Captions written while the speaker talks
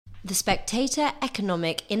The Spectator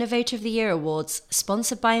Economic Innovator of the Year Awards,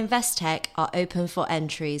 sponsored by Investec, are open for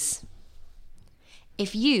entries.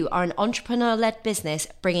 If you are an entrepreneur-led business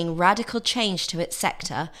bringing radical change to its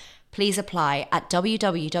sector, please apply at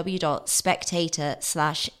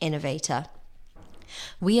www.spectator/innovator.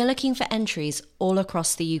 We are looking for entries all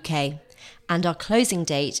across the UK, and our closing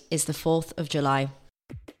date is the 4th of July.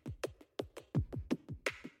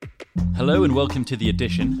 Hello and welcome to The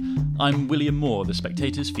Edition. I'm William Moore, The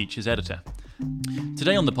Spectator's features editor.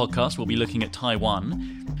 Today on the podcast we'll be looking at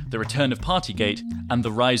Taiwan, the return of Partygate, and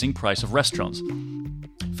the rising price of restaurants.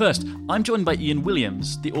 First, I'm joined by Ian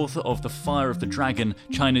Williams, the author of The Fire of the Dragon,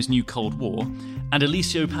 China's New Cold War, and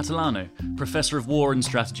Alessio Patalano, Professor of War and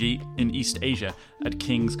Strategy in East Asia at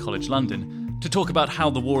King's College London, to talk about how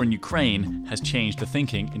the war in Ukraine has changed the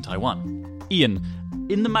thinking in Taiwan. Ian,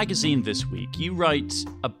 in the magazine this week, you write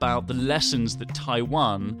about the lessons that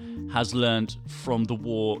Taiwan has learnt from the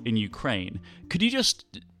war in Ukraine. Could you just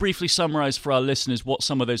briefly summarise for our listeners what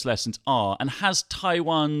some of those lessons are? And has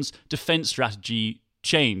Taiwan's defence strategy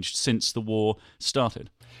changed since the war started?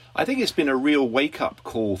 I think it's been a real wake-up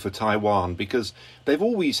call for Taiwan because they've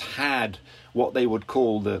always had what they would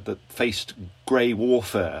call the faced grey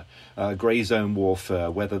warfare, grey zone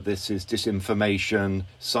warfare, whether this is disinformation,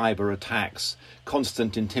 cyber attacks,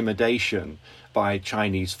 constant intimidation by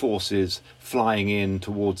Chinese forces flying in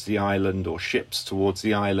towards the island or ships towards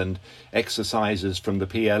the island, exercises from the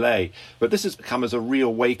PLA. But this has come as a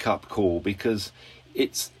real wake-up call because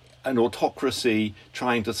it's an autocracy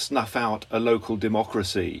trying to snuff out a local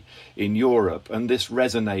democracy in Europe, and this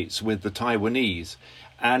resonates with the Taiwanese.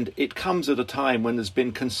 And it comes at a time when there's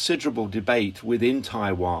been considerable debate within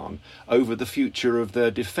Taiwan over the future of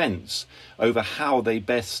their defence, over how they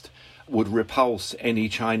best would repulse any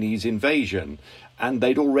Chinese invasion. And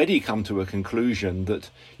they'd already come to a conclusion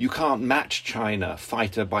that you can't match China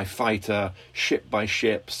fighter by fighter, ship by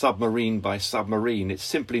ship, submarine by submarine. It's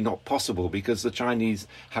simply not possible because the Chinese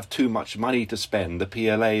have too much money to spend. The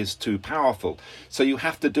PLA is too powerful. So you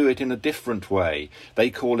have to do it in a different way.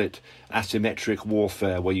 They call it asymmetric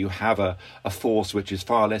warfare, where you have a force which is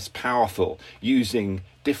far less powerful, using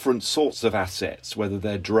different sorts of assets, whether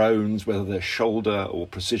they're drones, whether they're shoulder or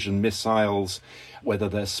precision missiles, whether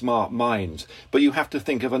they're smart mines. But you have to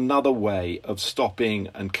think of another way of stopping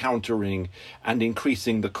and countering and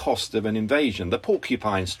increasing the cost of an invasion. The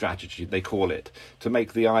porcupine strategy, they call it, to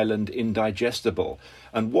make the island indigestible.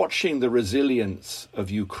 And watching the resilience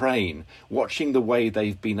of Ukraine, watching the way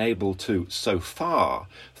they've been able to, so far,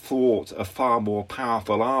 thwart a far more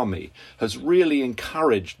powerful army, has really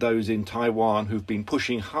encouraged those in Taiwan who've been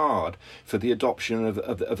pushing hard for the adoption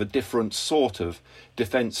of a different sort of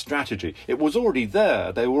defence strategy. It was already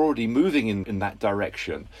there. They were already moving in that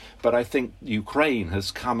direction. But I think Ukraine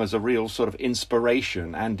has come as a real sort of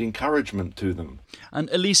inspiration and encouragement to them. And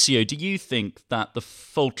Alessio, do you think that the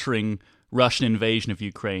faltering Russian invasion of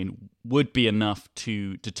Ukraine would be enough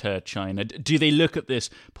to deter China? Do they look at this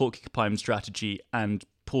porcupine strategy and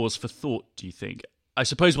pause for thought, do you think? I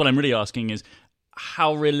suppose what I'm really asking is,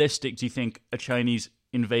 how realistic do you think a Chinese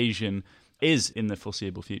invasion is in the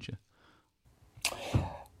foreseeable future?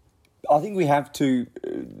 I think we have to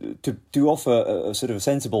offer a sort of a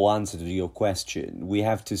sensible answer to your question. We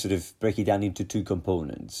have to sort of break it down into two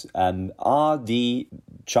components. Are the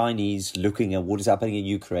Chinese looking at what is happening in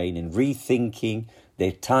Ukraine and rethinking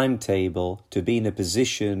their timetable to be in a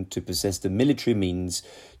position to possess the military means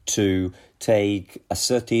to take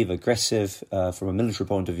assertive, aggressive, from a military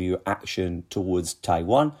point of view, action towards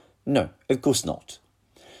Taiwan? No, of course not.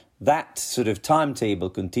 That sort of timetable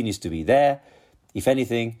continues to be there. If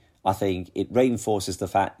anything, I think it reinforces the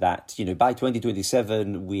fact that, by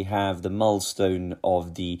 2027, we have the milestone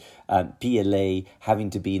of the PLA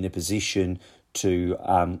having to be in a position to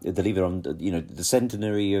deliver on the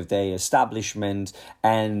centenary of their establishment,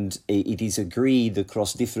 and it is agreed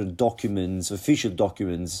across different documents, official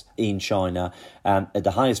documents in China, at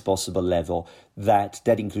the highest possible level, that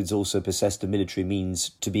includes also possess the military means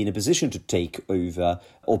to be in a position to take over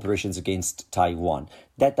operations against Taiwan.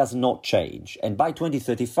 That does not change. And by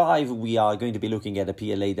 2035, we are going to be looking at a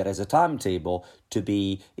PLA that has a timetable to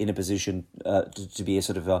be in a position to be a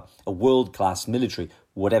sort of a world-class military,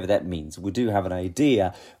 whatever that means. We do have an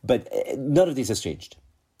idea, but none of this has changed.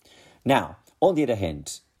 Now, on the other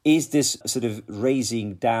hand, is this sort of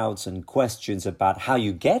raising doubts and questions about how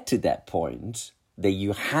you get to that point, that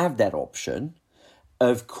you have that option?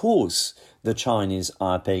 Of course, the Chinese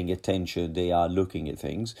are paying attention. They are looking at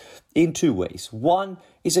things in two ways. One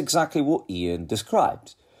is exactly what Ian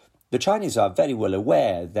described. The Chinese are very well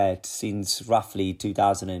aware that since roughly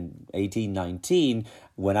 2018-19,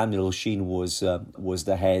 when Admiral Shin was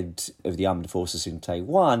the head of the armed forces in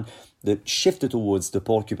Taiwan, that shifted towards the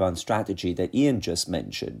porcupine strategy that Ian just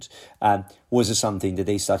mentioned, was something that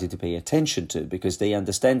they started to pay attention to, because they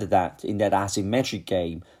understand that in that asymmetric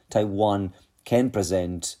game, Taiwan can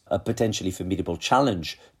present a potentially formidable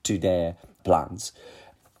challenge to their plans.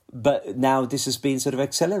 But now this has been sort of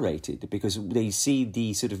accelerated because they see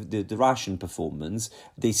the sort of the Russian performance,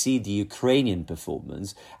 they see the Ukrainian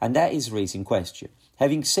performance, and that is raising question.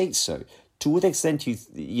 Having said so, to what extent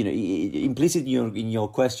you know, implicit in your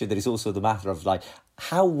question, there is also the matter of like,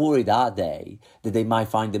 how worried are they that they might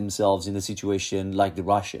find themselves in a situation like the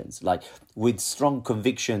Russians, like with strong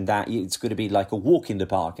conviction that it's going to be like a walk in the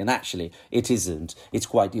park, and actually it isn't. It's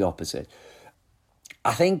quite the opposite.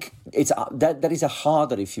 I think it's that is a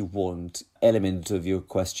harder, if you want, element of your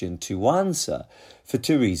question to answer for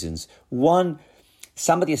two reasons. One,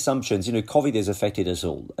 some of the assumptions, you know, COVID has affected us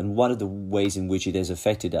all. And one of the ways in which it has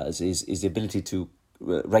affected us is the ability to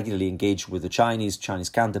regularly engage with the Chinese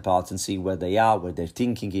counterparts and see where they are, where their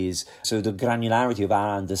thinking is. So the granularity of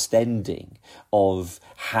our understanding of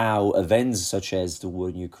how events such as the war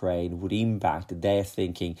in Ukraine would impact their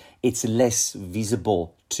thinking, it's less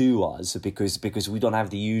visible to us because we don't have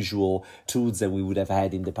the usual tools that we would have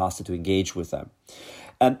had in the past to engage with them.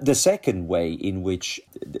 The second way in which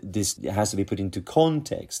this has to be put into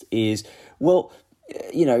context is, well,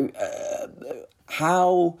 you know,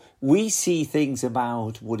 how we see things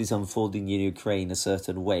about what is unfolding in Ukraine a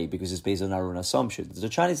certain way because it's based on our own assumptions. The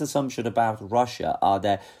Chinese assumption about Russia are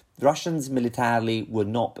that Russians militarily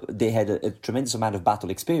they had a tremendous amount of battle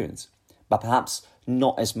experience, but perhaps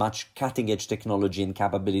not as much cutting-edge technology and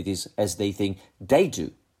capabilities as they think they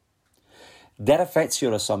do. That affects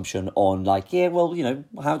your assumption on like, yeah, well, you know,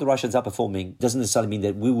 how the Russians are performing doesn't necessarily mean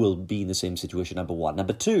that we will be in the same situation, number one.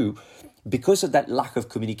 Number two, because of that lack of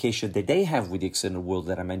communication that they have with the external world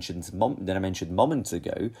that I mentioned moments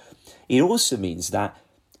ago, it also means that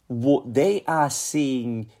what they are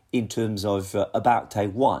seeing in terms of about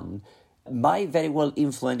Taiwan might very well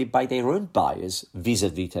influence it by their own bias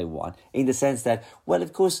vis-a-vis Taiwan, in the sense that, well,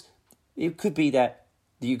 of course, it could be that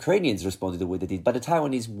the Ukrainians responded the way they did, but the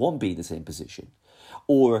Taiwanese won't be in the same position.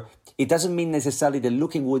 Or it doesn't mean necessarily that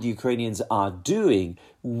looking what the Ukrainians are doing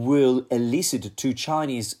will elicit to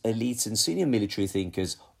Chinese elites and senior military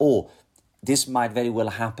thinkers, or this might very well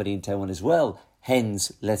happen in Taiwan as well,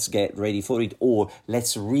 hence let's get ready for it, or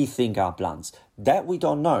let's rethink our plans. That we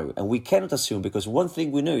don't know, and we cannot assume, because one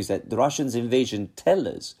thing we know is that the Russians' invasion tell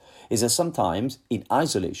us is that sometimes, in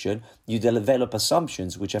isolation, you develop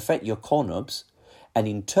assumptions which affect your CONOPS, and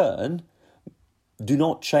in turn, do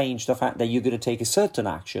not change the fact that you're going to take a certain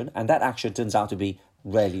action, and that action turns out to be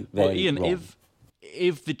really, very Ian, wrong.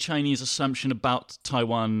 If the Chinese assumption about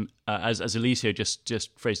Taiwan, as Alicio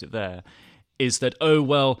just phrased it there, is that, oh,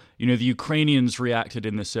 well, you know, the Ukrainians reacted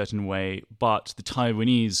in this certain way, but the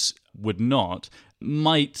Taiwanese would not,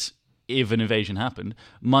 might, if an invasion happened,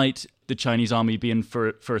 might the Chinese army be in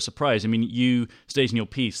for a surprise? I mean, you state in your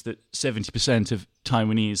piece that 70% of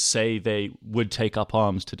Taiwanese say they would take up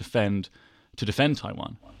arms to defend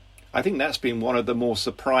Taiwan. I think that's been one of the more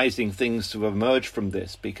surprising things to emerge from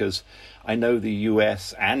this, because I know the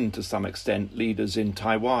US and to some extent leaders in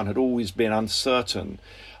Taiwan had always been uncertain.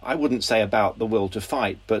 I wouldn't say about the will to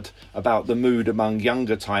fight, but about the mood among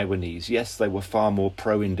younger Taiwanese. Yes, they were far more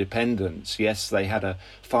pro-independence. Yes, they had a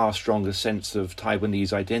far stronger sense of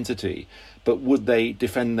Taiwanese identity. But would they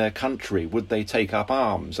defend their country? Would they take up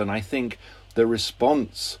arms? And I think the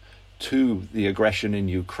response to the aggression in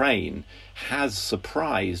Ukraine has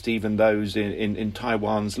surprised even those in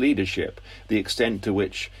Taiwan's leadership, the extent to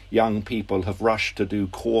which young people have rushed to do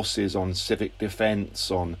courses on civic defense,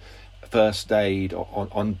 on first aid,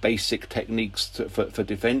 on basic techniques for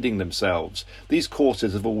defending themselves. These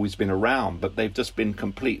courses have always been around, but they've just been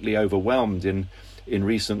completely overwhelmed in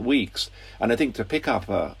recent weeks. And I think, to pick up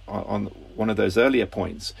on one of those earlier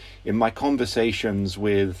points, in my conversations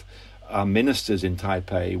with ministers in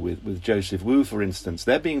Taipei, with Joseph Wu, for instance,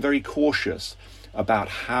 they're being very cautious about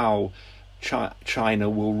how China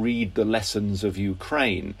will read the lessons of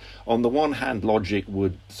Ukraine. On the one hand, logic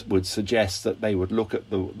would suggest that they would look at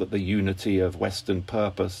the unity of Western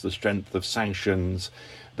purpose, the strength of sanctions,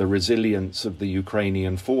 the resilience of the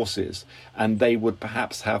Ukrainian forces, and they would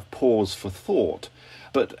perhaps have pause for thought.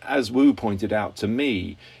 But as Wu pointed out to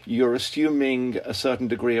me, you're assuming a certain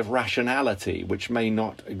degree of rationality, which may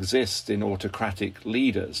not exist in autocratic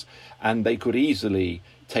leaders, and they could easily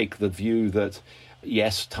take the view that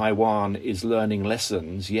yes, Taiwan is learning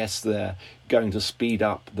lessons. Yes, they're going to speed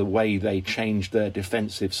up the way they change their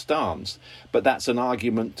defensive stance. But that's an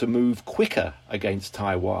argument to move quicker against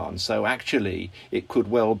Taiwan. So actually, it could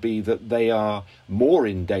well be that they are more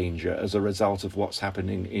in danger as a result of what's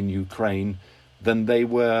happening in Ukraine than they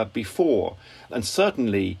were before. And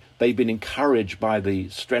certainly they've been encouraged by the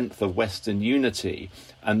strength of Western unity,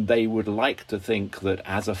 and they would like to think that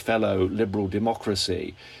as a fellow liberal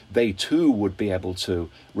democracy, they too would be able to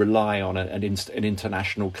rely on an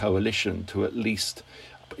international coalition to at least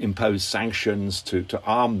impose sanctions, to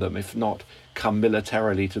arm them, if not come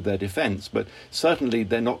militarily to their defense. But certainly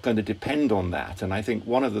they're not going to depend on that. And I think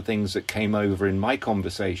one of the things that came over in my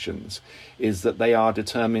conversations is that they are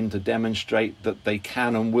determined to demonstrate that they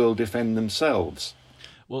can and will defend themselves.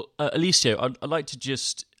 Well, Alicio, I'd like to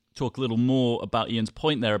just talk a little more about Ian's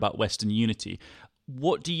point there about Western unity.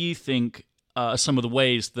 What do you think are some of the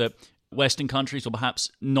ways that Western countries, or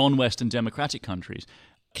perhaps non-Western democratic countries,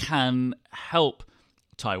 can help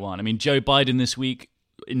Taiwan? I mean, Joe Biden this week,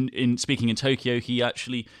 in speaking in Tokyo, he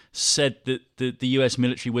actually said that the US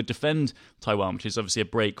military would defend Taiwan, which is obviously a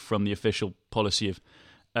break from the official policy of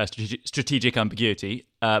strategic ambiguity.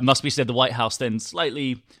 Must be said, the White House then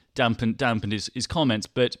slightly dampened his comments,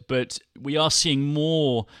 but we are seeing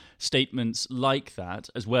more statements like that,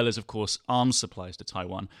 as well as, of course, arms supplies to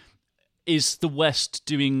Taiwan. Is the West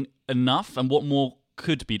doing enough, and what more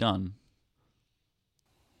could be done?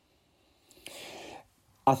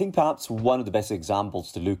 I think perhaps one of the best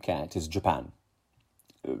examples to look at is Japan.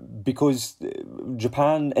 Because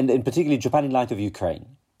Japan, and particularly Japan in light of Ukraine,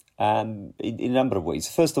 in a number of ways.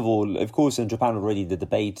 First of all, of course, in Japan already the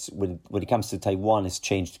debate when it comes to Taiwan has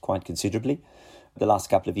changed quite considerably. The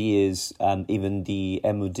last couple of years, even the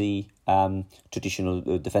MOD,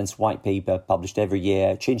 Traditional Defense White Paper, published every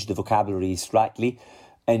year, changed the vocabulary slightly,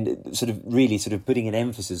 and sort of putting an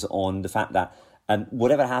emphasis on the fact that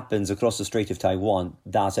whatever happens across the Strait of Taiwan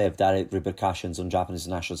does have direct repercussions on Japanese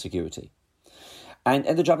national security. And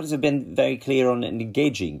the Japanese have been very clear on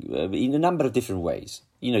engaging in a number of different ways.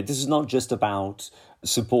 You know, this is not just about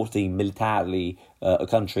supporting militarily a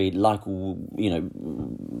country like,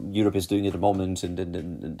 Europe is doing at the moment and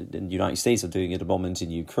the United States are doing at the moment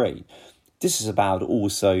in Ukraine. This is about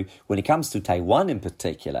also, when it comes to Taiwan in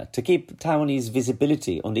particular, to keep Taiwanese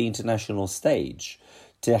visibility on the international stage,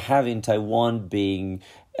 to having Taiwan being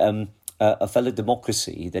a fellow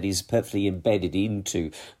democracy that is perfectly embedded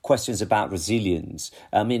into questions about resilience.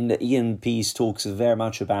 I mean, Ian Pease talks very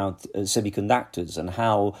much about semiconductors and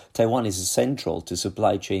how Taiwan is central to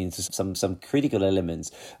supply chains, some critical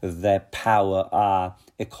elements of their power,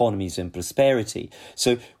 economies and prosperity.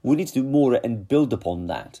 So we need to do more and build upon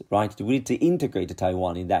that, right? We need to integrate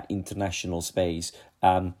Taiwan in that international space,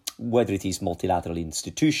 whether it is multilateral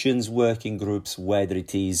institutions, working groups, whether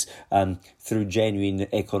it is through genuine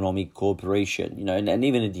economic cooperation. And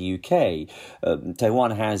even in the UK,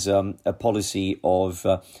 Taiwan has a policy of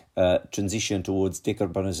transition towards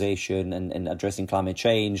decarbonization and addressing climate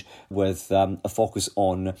change with a focus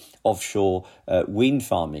on offshore wind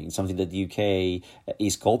farming, something that the UK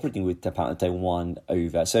is cooperating with Taiwan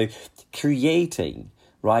over. So creating,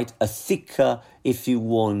 right, a thicker, if you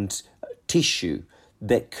want, tissue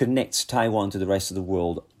that connects Taiwan to the rest of the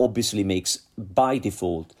world obviously makes, by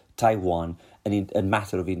default, Taiwan a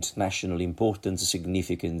matter of international importance,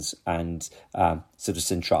 significance, and sort of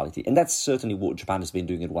centrality. And that's certainly what Japan has been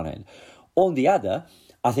doing at one end. On the other,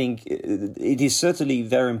 I think it is certainly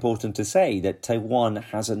very important to say that Taiwan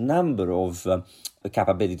has a number of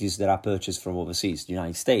capabilities that are purchased from overseas, the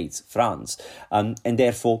United States, France, and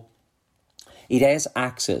therefore it has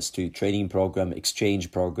access to training program,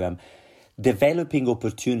 exchange program, developing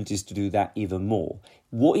opportunities to do that even more.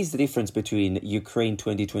 What is the difference between Ukraine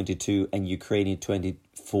 2022 and Ukraine in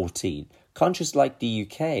 2014? Countries like the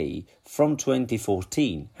UK from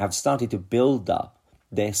 2014 have started to build up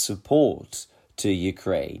their support to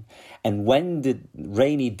Ukraine. And when the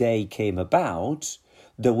rainy day came about,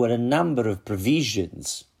 there were a number of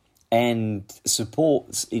provisions and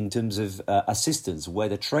supports in terms of assistance,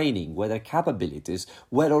 whether training, whether capabilities,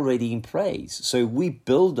 were already in place. So we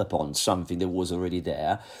build upon something that was already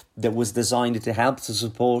there, that was designed to help to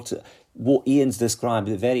support what Ian's described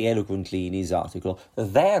very eloquently in his article,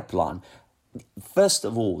 their plan. First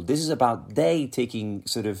of all, this is about they taking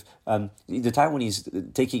the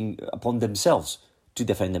Taiwanese taking upon themselves to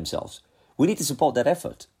defend themselves. We need to support that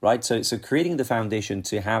effort, right? So creating the foundation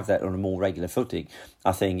to have that on a more regular footing,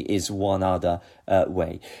 I think, is one other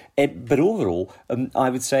way. But overall, I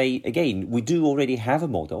would say, again, we do already have a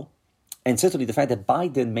model. And certainly the fact that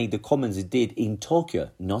Biden made the comments he did in Tokyo,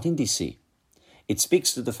 not in DC, it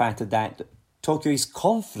speaks to the fact that Tokyo is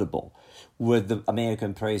comfortable with the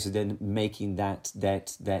American president making that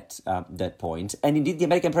point. And indeed, the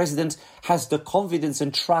American president has the confidence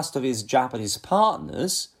and trust of his Japanese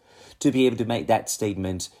partners to be able to make that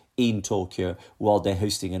statement in Tokyo while they're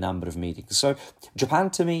hosting a number of meetings. So Japan,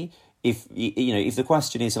 to me, if the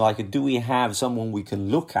question is like, do we have someone we can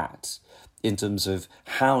look at in terms of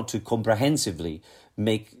how to comprehensively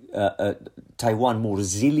make Taiwan more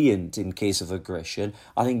resilient in case of aggression,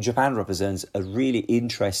 I think Japan represents a really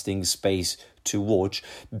interesting space to watch,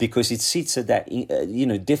 because it sits at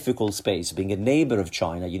that difficult space. Being a neighbor of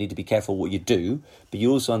China, you need to be careful what you do, but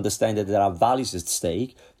you also understand that there are values at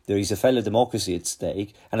stake. There is a fellow democracy at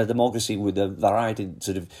stake, and a democracy with a variety,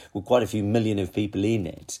 with quite a few million of people in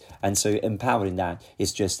it. And so empowering that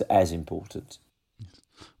is just as important.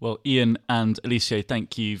 Well, Ian and Alicia,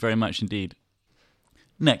 thank you very much indeed.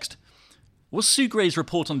 Next, was Sue Gray's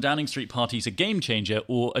report on Downing Street parties a game changer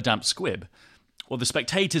or a damp squib? Well, the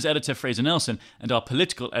Spectator's editor Fraser Nelson and our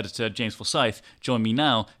political editor James Forsyth join me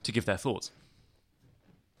now to give their thoughts.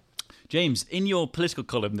 James, in your political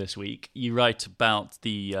column this week, you write about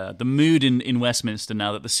the mood in Westminster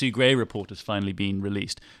now that the Sue Gray report has finally been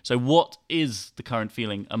released. So what is the current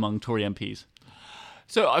feeling among Tory MPs?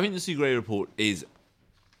 So I think the Sue Gray report is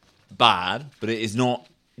bad, but it is not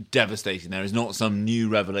devastating. There is not some new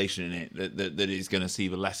revelation in it that is going to see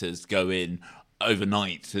the letters go in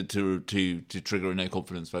overnight to trigger a no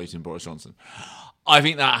confidence vote in Boris Johnson. I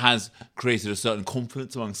think that has created a certain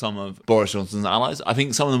confidence among some of Boris Johnson's allies. I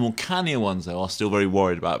think some of the more cannier ones, though, are still very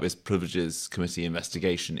worried about this Privileges Committee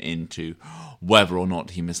investigation into whether or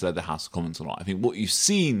not he misled the House of Commons or not. I think what you've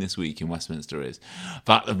seen this week in Westminster is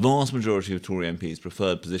that the vast majority of Tory MPs'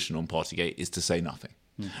 preferred position on Partygate is to say nothing.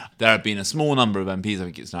 There have been a small number of MPs, I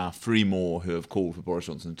think it's now 3 more, who have called for Boris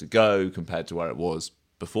Johnson to go compared to where it was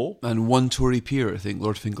before. And one Tory peer, I think,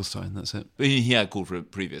 Lord Finkelstein, that's it. But he had called for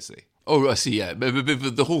it previously. Oh, I see, yeah. But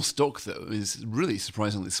the whole stock, though, is really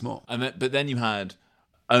surprisingly small. But then you had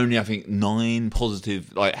only, I think, 9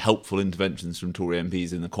 positive, helpful interventions from Tory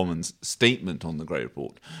MPs in the Commons statement on the Gray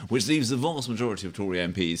Report, which leaves the vast majority of Tory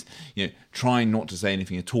MPs, trying not to say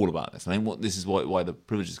anything at all about this. I think this is why the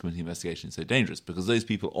Privileges Committee investigation is so dangerous, because those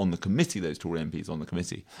people on the committee, those Tory MPs on the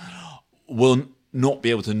committee, will not be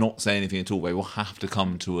able to not say anything at all. They will have to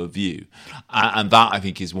come to a view. And that, I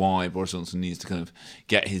think, is why Boris Johnson needs to kind of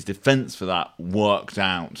get his defence for that worked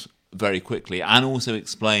out very quickly, and also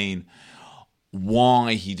explain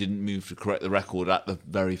why he didn't move to correct the record at the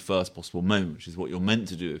very first possible moment, which is what you're meant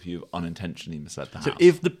to do if you've unintentionally misled the House. So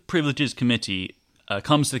if the Privileges Committee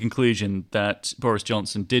comes to the conclusion that Boris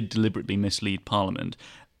Johnson did deliberately mislead Parliament,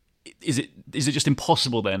 is it just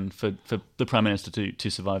impossible then for the Prime Minister to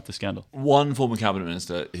survive the scandal? One former Cabinet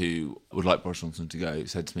Minister who would like Boris Johnson to go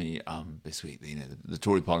said to me this week, the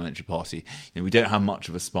Tory Parliamentary Party, we don't have much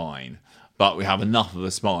of a spine, but we have enough of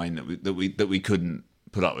a spine that we couldn't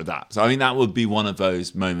put up with that. So I mean, that would be one of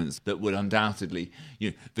those moments that would undoubtedly,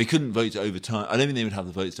 they couldn't vote to overturn. I don't think they would have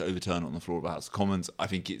the votes to overturn it on the floor of the House of Commons. I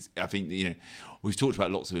think we've talked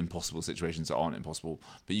about lots of impossible situations that aren't impossible,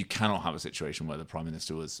 but you cannot have a situation where the Prime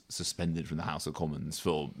Minister was suspended from the House of Commons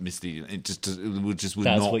for misleading. It would That's not.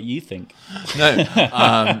 That's what you think. No,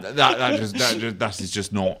 that is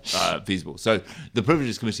just not feasible. So the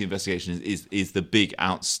Privileges Committee investigation is the big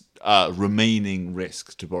remaining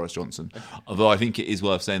risk to Boris Johnson. Although I think it is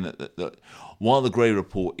worth saying that while the Gray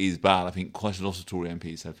Report is bad, I think quite a lot of Tory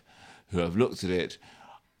MPs who have looked at it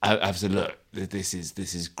have said, look, this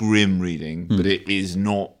is grim reading, but it is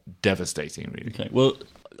not devastating reading. Okay, well,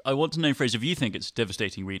 I want to know, Fraser, if you think it's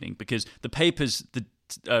devastating reading, because the papers,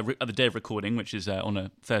 at the day of recording, which is on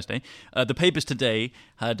a Thursday, the papers today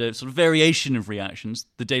had a sort of variation of reactions.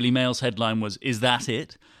 The Daily Mail's headline was, "Is that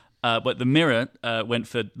it?" But the Mirror went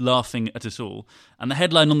for laughing at us all. And the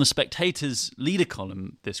headline on the Spectator's leader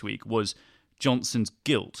column this week was Johnson's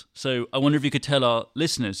guilt. So I wonder if you could tell our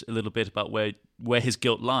listeners a little bit about where his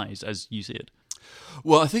guilt lies as you see it.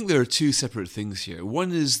 Well, I think there are 2 separate things here.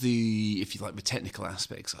 One is the technical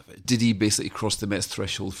aspects of it. Did he basically cross the Met's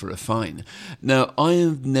threshold for a fine? Now, I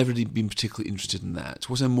have never been particularly interested in that.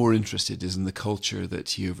 What I'm more interested is in the culture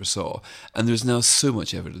that he oversaw. And there's now so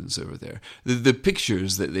much evidence over there. The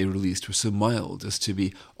pictures that they released were so mild as to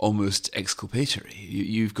be almost exculpatory.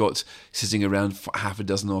 You've got sitting around half a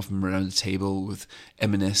dozen of them around a table with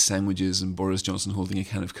M&S sandwiches and Boris Johnson holding a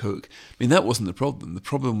can of Coke. I mean, that wasn't the problem. The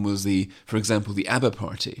problem was for example, the ABBA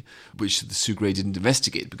party, which the Sue Gray didn't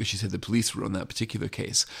investigate because she said the police were on that particular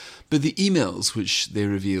case. But the emails which they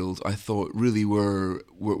revealed, I thought really were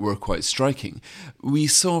quite striking. We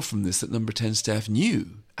saw from this that Number 10 staff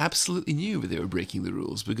knew absolutely knew they were breaking the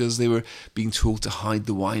rules because they were being told to hide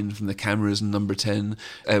the wine from the cameras in number 10.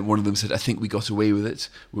 One of them said, I think we got away with it,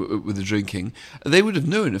 with the drinking. They would have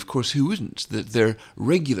known, of course, who wouldn't, that their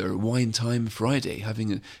regular wine time Friday,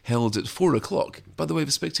 having it held at 4 o'clock. By the way,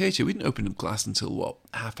 The Spectator, we didn't open up glass until,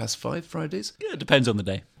 5:30 Fridays? Yeah, it depends on the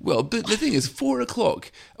day. Well, but the thing is, 4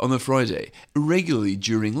 o'clock on a Friday, regularly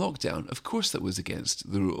during lockdown, of course that was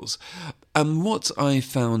against the rules. And what I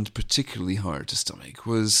found particularly hard to stomach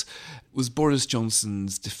was Boris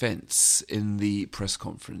Johnson's defence in the press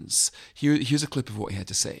conference. Here's a clip of what he had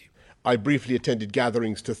to say. I briefly attended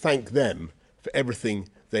gatherings to thank them for everything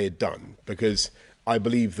they had done, because I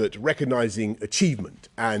believe that recognising achievement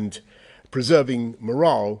and preserving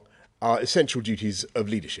morale are essential duties of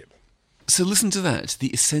leadership. So listen to that, the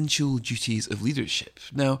essential duties of leadership.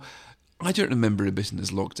 Now, I don't remember a bit in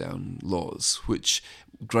his lockdown laws which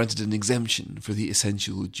granted an exemption for the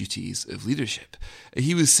essential duties of leadership.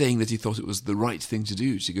 He was saying that he thought it was the right thing to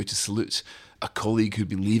do to go to salute a colleague who'd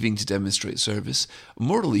been leaving to demonstrate service.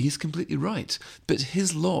 Morally, he's completely right, but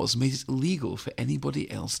his laws made it illegal for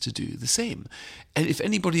anybody else to do the same. And if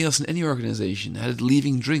anybody else in any organisation had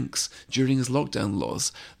leaving drinks during his lockdown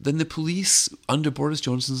laws, then the police, under Boris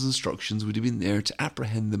Johnson's instructions, would have been there to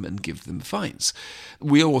apprehend them and give them fines.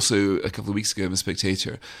 We also, a couple of weeks ago in The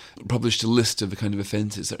Spectator, published a list of the kind of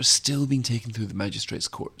offences that are still being taken through the magistrates'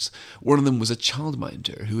 courts. One of them was a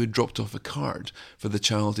childminder who had dropped off a card for the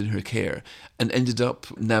child in her care and ended up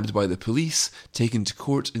nabbed by the police, taken to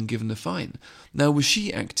court and given a fine. Now, was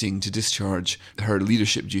she acting to discharge her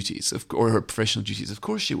leadership duties or her professional duties? Of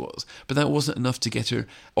course she was, but that wasn't enough to get her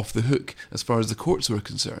off the hook as far as the courts were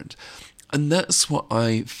concerned. And that's what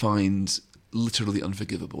I find literally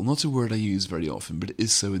unforgivable. Not a word I use very often, but it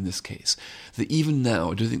is so in this case. That even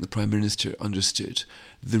now, I don't think the Prime Minister understood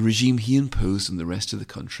the regime he imposed on the rest of the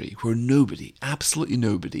country, where nobody, absolutely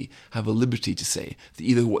nobody, have a liberty to say that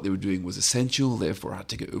either what they were doing was essential, therefore had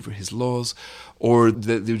to get over his laws, or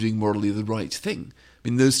that they were doing morally the right thing. I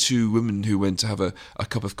mean, those two women who went to have a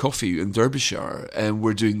cup of coffee in Derbyshire and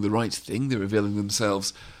were doing the right thing, they were availing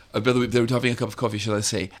themselves. By the way, they were having a cup of coffee, shall I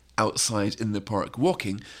say, outside in the park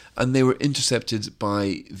walking, and they were intercepted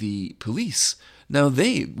by the police. Now,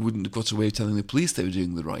 they wouldn't have got away with telling the police they were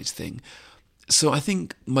doing the right thing. So I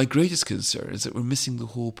think my greatest concern is that we're missing the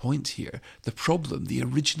whole point here. The problem, the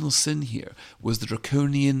original sin here, was the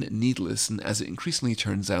draconian, needless, and as it increasingly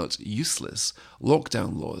turns out, useless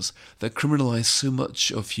lockdown laws that criminalise so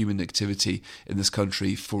much of human activity in this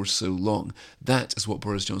country for so long. That is what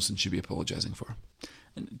Boris Johnson should be apologising for.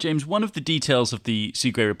 James, one of the details of the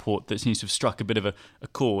Seagrave report that seems to have struck a bit of a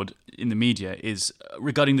chord in the media is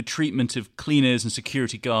regarding the treatment of cleaners and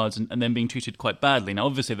security guards and them being treated quite badly. Now,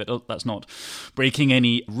 obviously, that's not breaking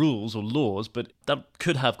any rules or laws, but that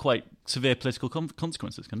could have quite severe political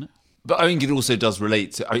consequences, couldn't it? But I think it also does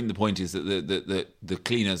relate to, I think the point is that the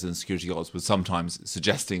cleaners and security guards were sometimes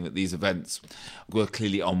suggesting that these events were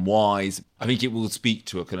clearly unwise. I think it will speak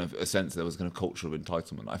to a kind of a sense there was kind of culture of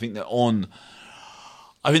entitlement. I think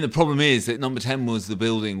the problem is that number 10 was the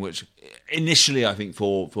building which initially, I think,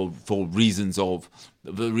 for reasons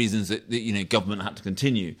that government had to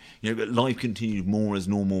continue, but life continued more as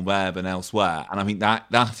normal there than elsewhere. And I think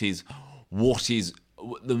that is what is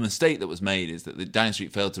the mistake that was made, is that the Downing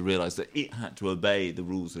Street failed to realise that it had to obey the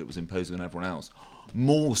rules that it was imposing on everyone else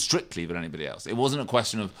more strictly than anybody else. It wasn't a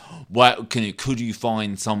question of could you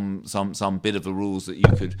find some bit of the rules that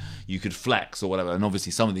you could flex or whatever. And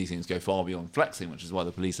obviously some of these things go far beyond flexing, which is why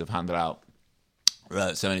the police have handed out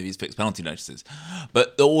so many of these fixed penalty notices.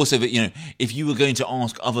 But also that, if you were going to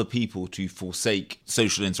ask other people to forsake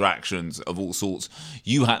social interactions of all sorts,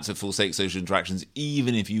 you had to forsake social interactions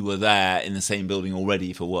even if you were there in the same building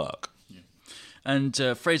already for work. And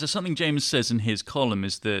Fraser, something James says in his column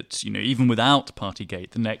is that, even without Partygate,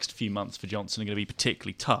 the next few months for Johnson are going to be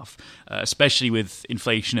particularly tough, especially with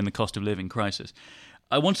inflation and the cost of living crisis.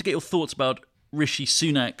 I want to get your thoughts about Rishi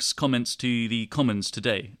Sunak's comments to the Commons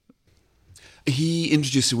today. He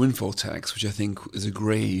introduced a windfall tax, which I think is a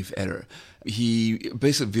grave error. He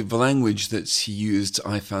basically, the language that he used,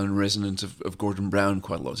 I found resonant of Gordon Brown,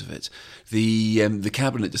 quite a lot of it. The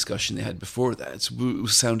cabinet discussion they had before that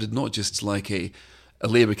sounded not just like a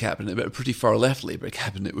Labour cabinet, but a pretty far left Labour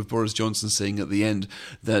cabinet, with Boris Johnson saying at the end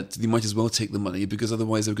that they might as well take the money because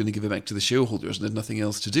otherwise they're going to give it back to the shareholders and had nothing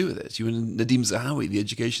else to do with it. You and Nadeem Zahawi, the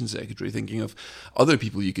education secretary, thinking of other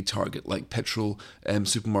people you could target, like petrol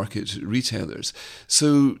supermarket retailers.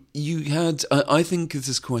 So you had, I think this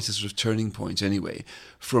is quite a sort of turning point anyway,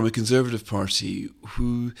 from a Conservative Party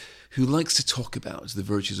who likes to talk about the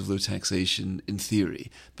virtues of low taxation in theory,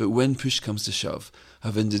 but when push comes to shove,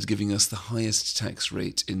 have ended giving us the highest tax tax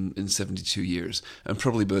rate in 72 years, and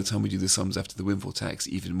probably by the time we do the sums after the windfall tax,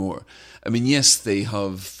 even more. I mean, yes, they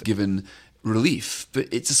have given relief, but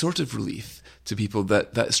it's a sort of relief to people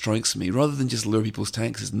that strikes me. Rather than just lower people's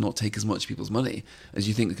taxes and not take as much people's money as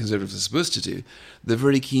you think the Conservatives are supposed to do, they're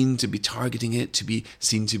very keen to be targeting it, to be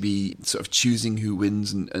seen to be sort of choosing who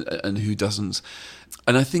wins and who doesn't.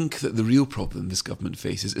 And I think that the real problem this government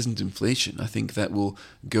faces isn't inflation. I think it will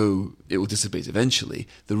dissipate eventually.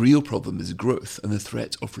 The real problem is growth and the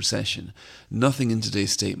threat of recession. Nothing in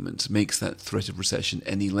today's statement makes that threat of recession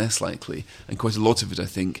any less likely, and quite a lot of it, I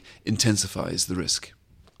think, intensifies the risk.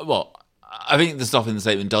 Well, I think the stuff in the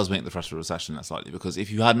statement does make the threat of recession less likely, because if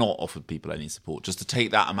you had not offered people any support, just to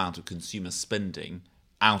take that amount of consumer spending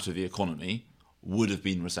out of the economy would have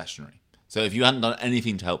been recessionary. So if you hadn't done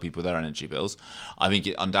anything to help people with their energy bills, I think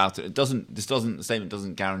it undoubtedly the statement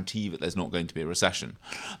doesn't guarantee that there's not going to be a recession.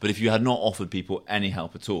 But if you had not offered people any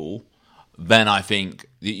help at all, then I think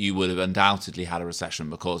that you would have undoubtedly had a recession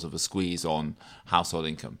because of a squeeze on household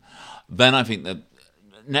income. Then I think the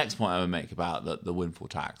next point I would make about the windfall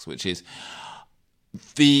tax, which is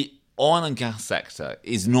the oil and gas sector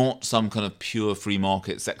is not some kind of pure free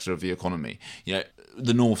market sector of the economy. You know,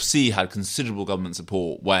 the North Sea had considerable government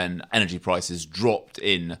support when energy prices dropped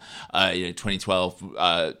in 2012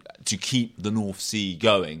 to keep the North Sea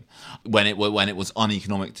going when it was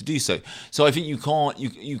uneconomic to do so. So I think you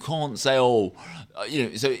can't say so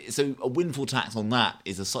a windfall tax on that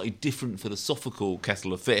is a slightly different philosophical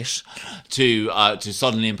kettle of fish to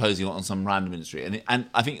suddenly imposing it on some random industry. And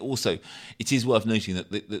I think also it is worth noting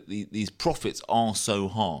that these profits are so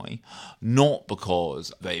high not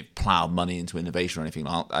because they've ploughed money into innovation or anything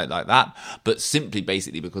like that, but simply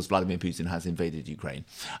basically because Vladimir Putin has invaded Ukraine.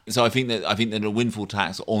 So I think that a windfall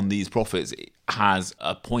tax on these profits has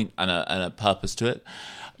a point and a purpose to it.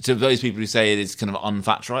 To those people who say it is kind of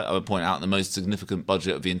un-Thatcherite, I would point out the most significant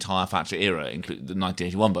budget of the entire Thatcher era, the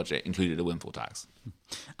 1981 budget, included a windfall tax.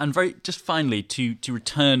 And just finally, to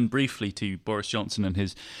return briefly to Boris Johnson and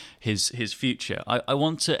his future, I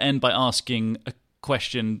want to end by asking a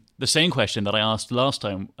question, the same question that I asked last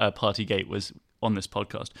time Partygate was on this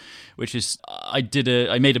podcast, which is I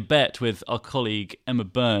made a bet with our colleague Emma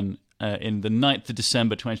Byrne in the 9th of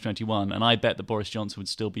December 2021, and I bet that Boris Johnson would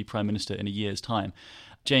still be Prime Minister in a year's time.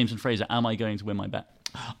 James and Fraser, am I going to win my bet?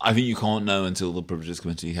 I think you can't know until the Privileges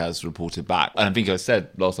Committee has reported back. And I think I said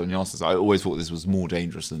last time you asked this, I always thought this was more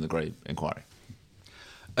dangerous than the Gray inquiry.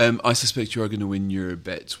 I suspect you are going to win your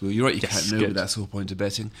bet. Well, you're right, you can't know, but that's the whole point of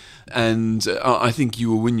betting. And I think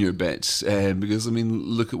you will win your bet because, I mean,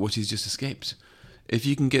 look at what he's just escaped. If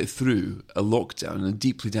you can get through a lockdown, a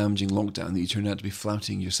deeply damaging lockdown that you turned out to be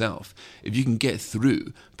flouting yourself, if you can get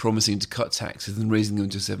through promising to cut taxes and raising them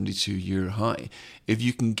to a 72-year high, if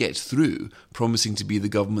you can get through promising to be the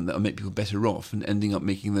government that will make people better off and ending up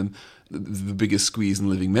making them the biggest squeeze in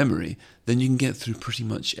living memory, then you can get through pretty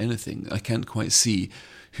much anything. I can't quite see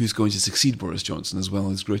who's going to succeed Boris Johnson, as well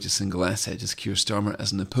as greatest single asset as Keir Starmer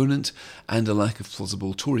as an opponent and a lack of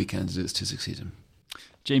plausible Tory candidates to succeed him.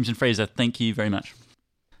 James and Fraser, thank you very much.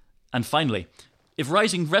 And finally, if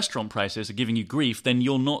rising restaurant prices are giving you grief, then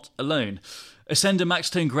you're not alone. Ascender Max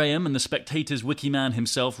Tone Graham and The Spectator's wiki man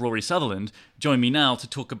himself, Rory Sutherland, join me now to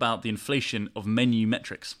talk about the inflation of menu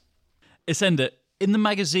metrics. Ascender, in the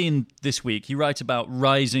magazine this week, you write about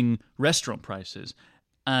rising restaurant prices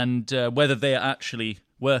and whether they are actually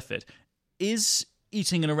worth it. Is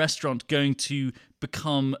eating in a restaurant going to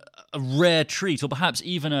become a rare treat or perhaps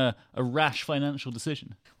even a rash financial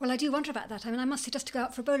decision? Well, I do wonder about that. I mean, I must say, just to go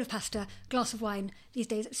out for a bowl of pasta, glass of wine these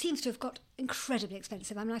days, it seems to have got incredibly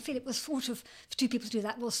expensive. I mean, I feel it was sort of, for two people to do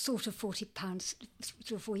that, was sort of £40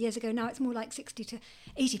 3 or 4 years ago. Now it's more like £60 to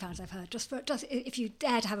 £80, I've heard. Just if you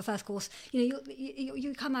dare to have a first course,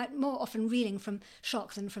 you come out more often reeling from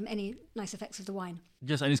shock than from any nice effects of the wine.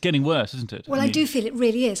 Yes, and it's getting worse, isn't it? Well, I do feel it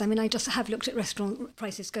really is. I mean, I just have looked at restaurant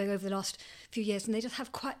prices going over the last few years, and they just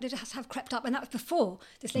have crept up, and that was before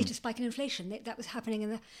this latest spike in inflation. That was happening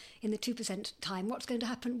in the 2% time. What's going to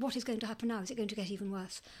happen? What is going to happen now? Is it going to get even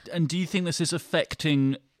worse? And do you think this is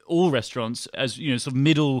affecting all restaurants, as sort of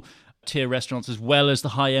middle tier restaurants as well as the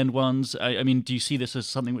high end ones? I mean, do you see this as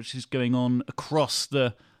something which is going on across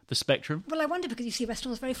the spectrum? Well, I wonder, because you see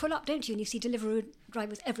restaurants very full up, don't you? And you see Deliveroo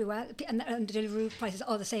drivers everywhere, and Deliveroo prices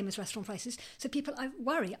are the same as restaurant prices. So people, I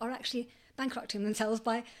worry, are actually bankrupting themselves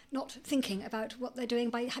by not thinking about what they're doing,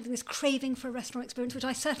 by having this craving for a restaurant experience, which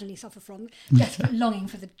I certainly suffer from, desperate longing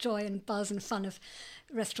for the joy and buzz and fun of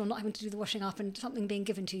a restaurant, not having to do the washing up and something being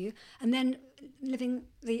given to you, and then living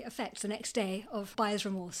the effects the next day of buyer's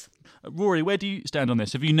remorse. Rory, where do you stand on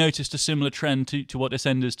this? Have you noticed a similar trend to what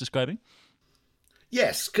Ascender's describing?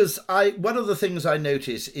 Yes, because one of the things I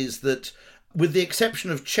notice is that, with the exception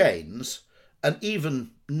of chains, and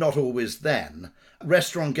even not always then,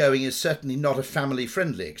 restaurant going is certainly not a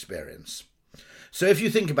family-friendly experience. So if you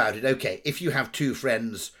think about it, okay, if you have two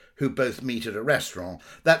friends who both meet at a restaurant,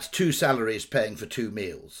 that's 2 salaries paying for 2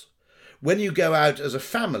 meals. When you go out as a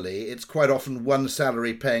family, it's quite often 1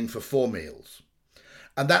 salary paying for 4 meals.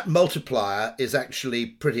 And that multiplier is actually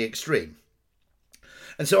pretty extreme.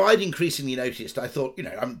 And so I'd increasingly noticed, I thought,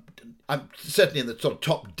 I'm certainly in the sort of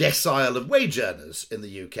top decile of wage earners in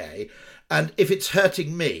the UK. And if it's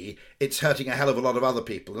hurting me, it's hurting a hell of a lot of other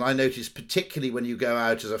people. And I noticed, particularly when you go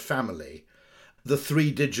out as a family, the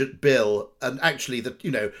 3-digit bill, and actually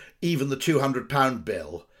even the £200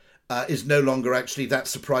 bill is no longer actually that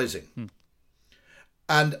surprising.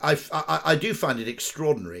 And I do find it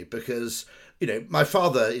extraordinary because, my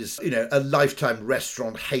father is, a lifetime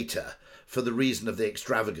restaurant hater for the reason of the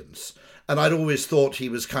extravagance. And I'd always thought he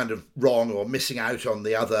was kind of wrong or missing out on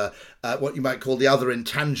the other, what you might call the other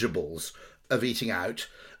intangibles of eating out,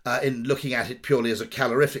 in looking at it purely as a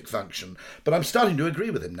calorific function. But I'm starting to agree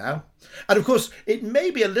with him now. And of course, it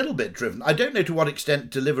may be a little bit driven. I don't know to what extent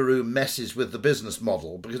Deliveroo messes with the business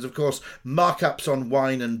model, because of course, markups on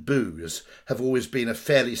wine and booze have always been a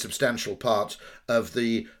fairly substantial part of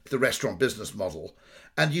the restaurant business model.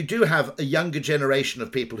 And you do have a younger generation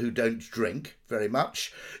of people who don't drink very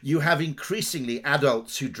much. You have increasingly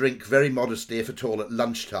adults who drink very modestly, if at all, at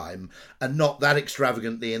lunchtime, and not that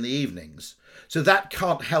extravagantly in the evenings. So that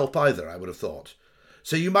can't help either, I would have thought.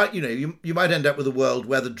 So you might, you might end up with a world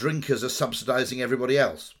where the drinkers are subsidising everybody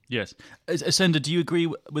else. Yes. Ascender, do you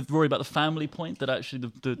agree with Rory about the family point, that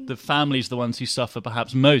actually the families are the ones who suffer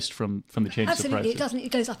perhaps most from the changes of prices? Absolutely, it doesn't.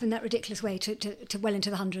 It goes up in that ridiculous way to well into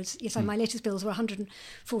the hundreds. Yes, my latest bills were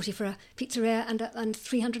 140 for a pizzeria and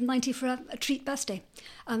 390 for a treat birthday.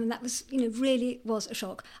 And that was, really was a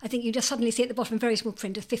shock. I think you just suddenly see at the bottom, very small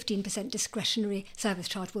print, a 15% discretionary service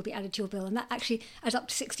charge will be added to your bill, and that actually adds up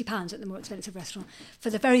to £60 at the more expensive restaurant for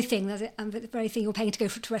the very thing you're paying to go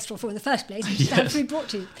to a restaurant for in the first place, which is to have food brought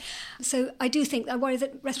to you. So I do think, I worry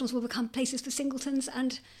that restaurants will become places for singletons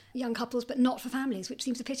and young couples, but not for families, which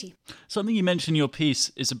seems a pity. Something you mentioned in your piece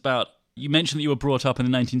is about, you mentioned that you were brought up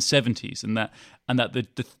in the 1970s and that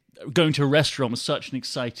the going to a restaurant was such an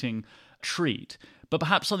exciting treat. But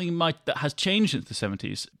perhaps something that has changed since the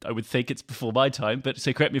 70s, I would think it's before my time, but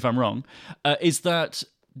so correct me if I'm wrong, is that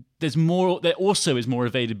there also is more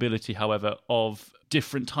availability, however, of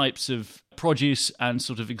different types of produce and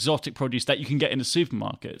sort of exotic produce that you can get in a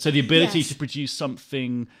supermarket. So the ability to produce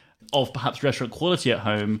something of perhaps restaurant quality at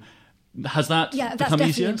home, has that become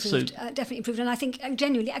easier? Improved, definitely improved. And I think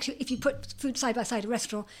genuinely, actually, if you put food side by side, a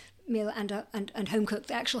restaurant meal and home cooked,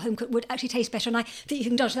 the actual home cooked would actually taste better. And I think you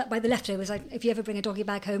can judge that by the leftovers. If you ever bring a doggy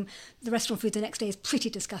bag home, the restaurant food the next day is pretty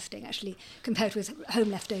disgusting, actually, compared with home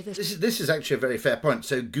leftovers. This is actually a very fair point.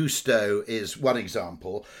 So Gusto is one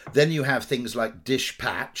example. Then you have things like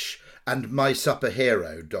Dishpatch and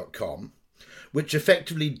MySupperHero.com, which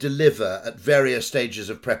effectively deliver at various stages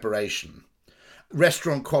of preparation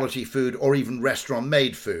restaurant quality food or even restaurant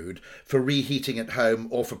made food for reheating at home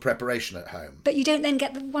or for preparation at home. But you don't then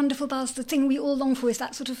get the wonderful buzz. The thing we all long for is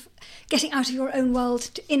that sort of getting out of your own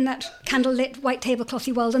world in that candlelit white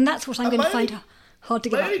tableclothy world, and that's what I'm going to find hard to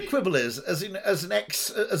get My out. only quibble is, as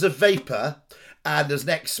a vapor and as an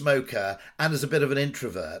ex-smoker and as a bit of an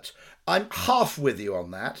introvert, I'm half with you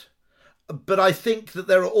on that. But I think that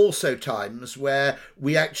there are also times where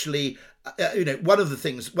we actually, one of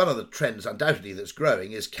the trends undoubtedly that's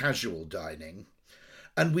growing is casual dining.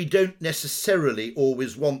 And we don't necessarily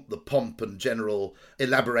always want the pomp and general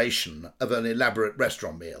elaboration of an elaborate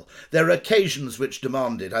restaurant meal. There are occasions which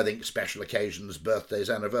demand it, I think special occasions, birthdays,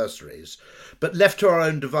 anniversaries. But left to our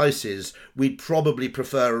own devices, we'd probably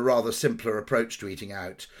prefer a rather simpler approach to eating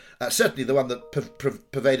out. Certainly the one that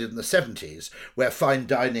pervaded in the 70s, where fine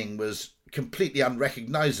dining was completely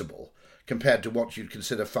unrecognisable compared to what you'd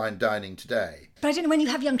consider fine dining today. But I don't know, when you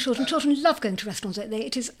have young children love going to restaurants, don't they?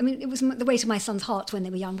 It was the way to my son's heart when they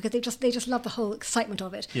were young, because they just love the whole excitement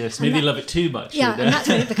of it. Yes, maybe they love it too much. Yeah,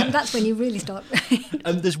 and that's when you really start.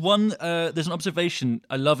 There's an observation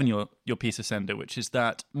I love in your piece of Sender, which is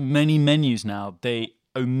that many menus now, they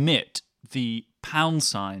omit the pound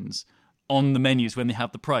signs on the menus when they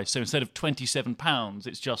have the price. So instead of £27,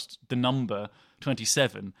 it's just the number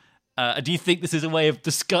 27. Do you think this is a way of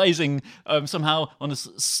disguising, somehow on a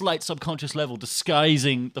slight subconscious level,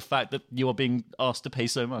 disguising the fact that you are being asked to pay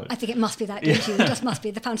so much? I think it must be that, don't you? It just must be.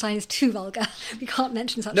 The pound sign is too vulgar. We can't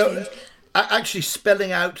mention such things. Actually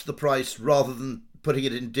spelling out the price rather than putting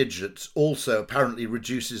it in digits also apparently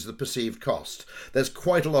reduces the perceived cost. There's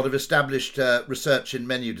quite a lot of established research in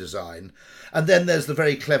menu design. And then there's the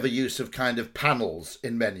very clever use of kind of panels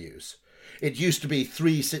in menus. It used to be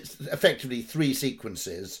effectively three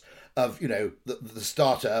sequences of, the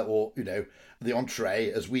starter or, the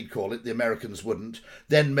entree, as we'd call it, the Americans wouldn't,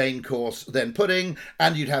 then main course, then pudding,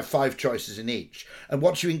 and you'd have 5 choices in each. And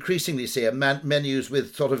what you increasingly see are menus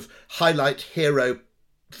with sort of highlight hero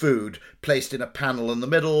food placed in a panel in the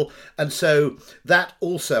middle. And so that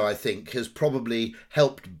also, I think, has probably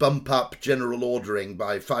helped bump up general ordering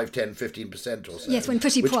by 5, 10, 15% or so. Yes, when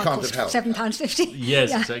Pretty Pois cost £7.50.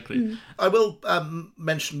 Yes, exactly. I will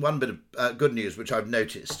mention one bit of good news which I've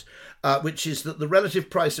noticed, which is that the relative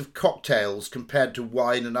price of cocktails compared to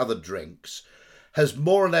wine and other drinks has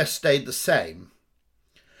more or less stayed the same,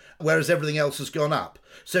 whereas everything else has gone up.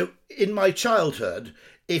 So in my childhood,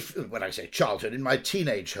 when I say childhood, in my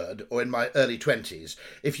teenagehood or in my early 20s,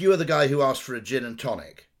 if you were the guy who asked for a gin and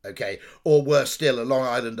tonic, okay, or worse still, a Long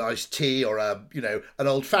Island iced tea or an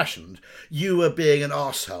old fashioned, you were being an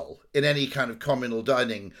arsehole in any kind of communal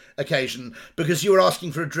dining occasion because you were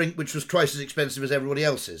asking for a drink which was twice as expensive as everybody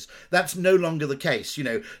else's. That's no longer the case.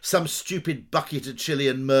 Some stupid bucket of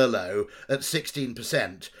Chilean Merlot at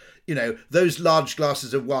 16%. Those large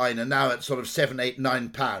glasses of wine are now at sort of £7, £8,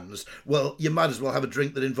 £9. Well, you might as well have a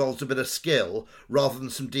drink that involves a bit of skill rather than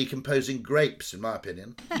some decomposing grapes, in my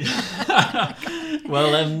opinion.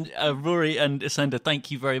 Well, Rory and Isenda,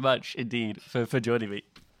 thank you very much indeed for joining me.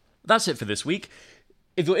 That's it for this week.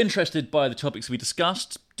 If you're interested by the topics we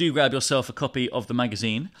discussed, do grab yourself a copy of the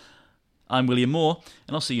magazine. I'm William Moore,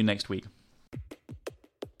 and I'll see you next week.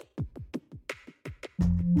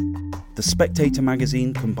 The Spectator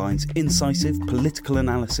magazine combines incisive political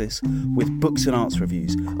analysis with books and arts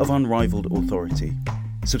reviews of unrivalled authority.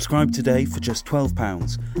 Subscribe today for just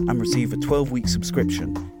 £12 and receive a 12-week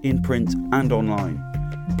subscription in print and online,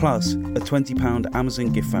 plus a £20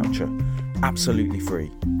 Amazon gift voucher, absolutely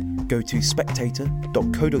free. Go to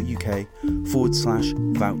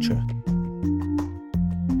spectator.co.uk/voucher.